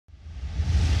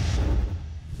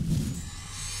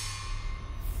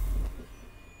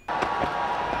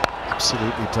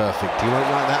Absolutely perfect. You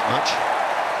won't like that much.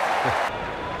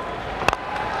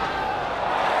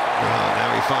 Oh,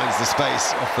 now he finds the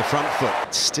space off the front foot.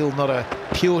 Still not a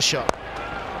pure shot.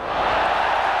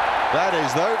 That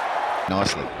is, though.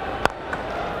 Nicely.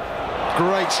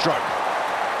 Great stroke.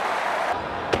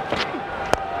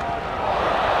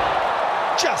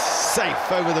 Just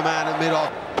safe over the man at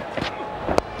mid-off.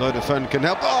 Vodafone can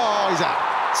help. Oh, he's out.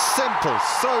 Simple,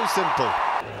 so simple.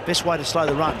 Best way to slow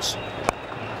the runs.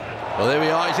 Well, there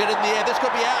we are. He's hit it in the air. This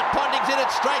could be out. Ponting's hit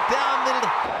it straight down.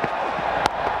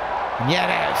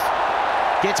 Yadav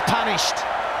gets punished.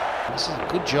 This is a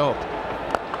good job.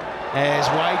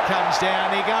 As Wade comes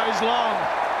down, he goes long.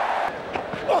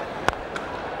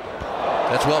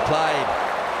 That's well played.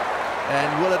 And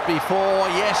will it be four?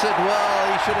 Yes, it will.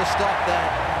 He should have stopped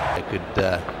that. It could...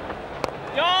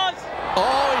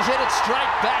 Oh, he's hit it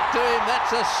straight back to him.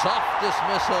 That's a soft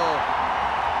dismissal.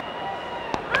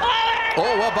 Oh,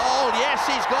 well bowled. Yes,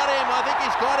 he's got him. I think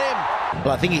he's got him.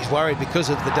 Well, I think he's worried because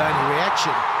of the Dhoni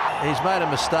reaction. He's made a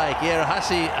mistake. Yeah,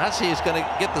 Hussey is going to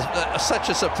get such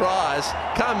a surprise.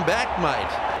 Come back,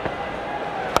 mate.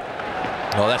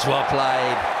 Oh, that's well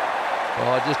played.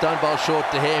 Oh, just don't bowl short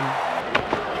to him.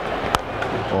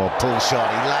 Oh, pull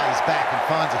shot. He lays back and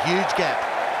finds a huge gap.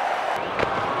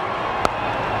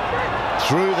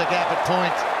 Through the gap at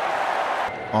point.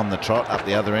 On the trot up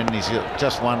the other end. He's got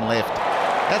just one left.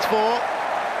 That's four.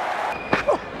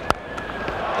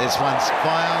 This one's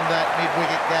found that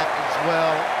mid-wicket gap as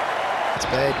well. It's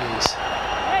bad news.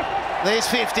 There's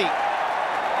 50.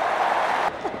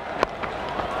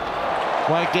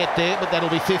 Won't get there, but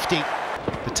that'll be 50.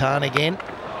 Patan again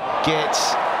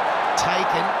gets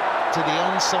taken to the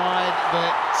onside,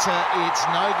 but it's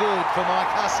no good for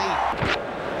Mike Hussey.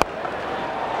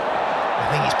 I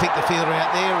think he's picked the fielder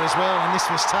out there as well, and this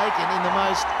was taken in the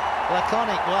most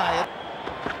laconic way.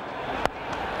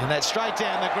 And that's straight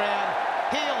down the ground.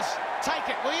 Heels, take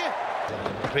it, will you?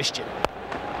 Christian.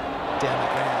 Down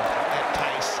the ground, at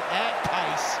pace,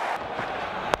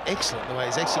 Excellent the way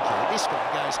he's executed. This one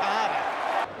goes harder.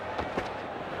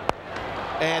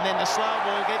 And then the slow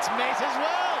ball gets met as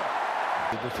well.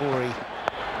 Before he,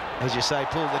 as you say,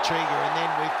 pulled the trigger, and then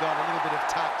we've got a little bit of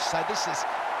touch. So this is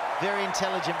very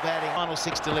intelligent batting. Final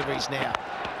 6 deliveries now.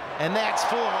 And that's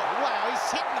 4. Wow, he's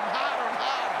hitting them harder and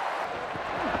harder.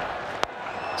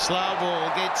 Slow ball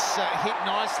gets hit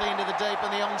nicely into the deep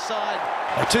on the onside.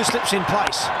 2 slips in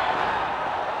place.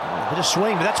 Oh, a bit of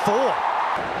swing, but that's 4.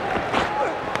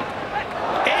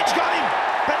 Edge got him.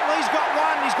 Bentley's got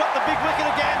 1. He's got the big wicket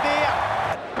of Gambia.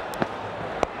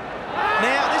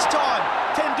 Now this time,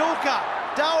 Tendulkar,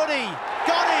 Doherty,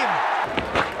 got him.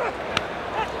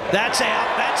 That's out.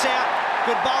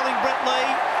 Good bowling, Brett Lee.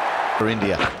 For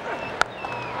India.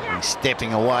 He's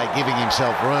stepping away, giving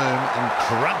himself room and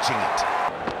crunching it.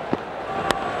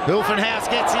 Hilfenhaus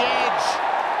gets the edge.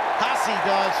 Hussey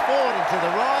dives forward and to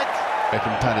the right.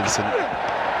 Beckham Pattinson.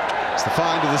 It's the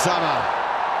find of the summer.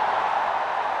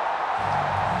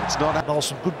 It's not... Bowl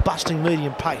some good busting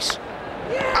medium pace.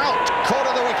 Out! Caught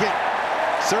on the wicket.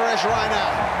 Suresh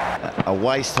Raina. A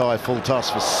waist-high full toss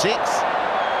for 6.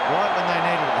 Right when they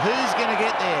needed it. Who's going to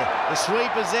get there? The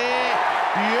sweeper's there.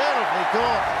 Beautifully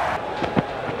caught.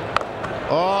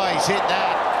 Oh, he's hit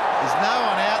that. There's no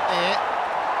one out there.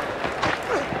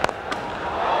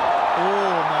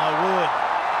 Oh, my word.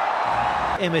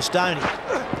 MS Dhoni.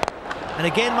 And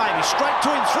again, maybe straight to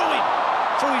him,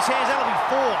 through his hands. That'll be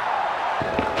 4.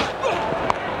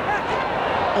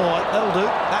 Oh, that'll do.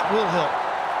 That will help.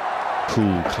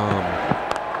 Cool, calm.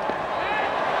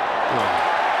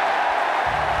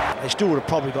 They still would have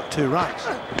probably got 2 runs.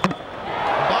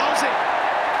 Bowls it.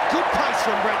 Good pace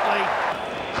from Brett Lee.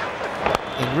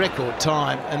 In record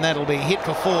time, and that'll be hit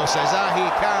for 4. So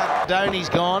Zahir Khan. Dhoni's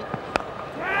gone.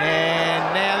 And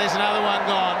now there's another one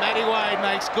gone. Matty Wade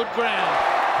makes good ground.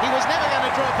 He was never going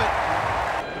to drop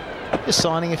it. Just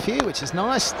signing a few, which is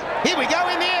nice. Here we go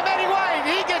in the air, Matty Wade.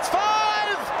 He gets 5.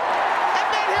 And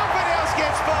then Hilfenhaus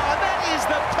gets 5. That is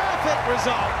the perfect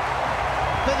result.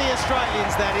 For the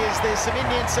Australians, that is. There's some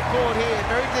Indian support here.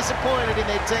 Very disappointed in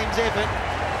their team's effort.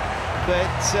 But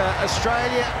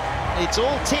Australia, it's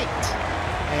all ticked.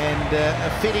 And a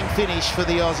fitting finish for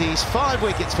the Aussies. 5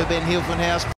 wickets for Ben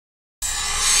Hilfenhaus.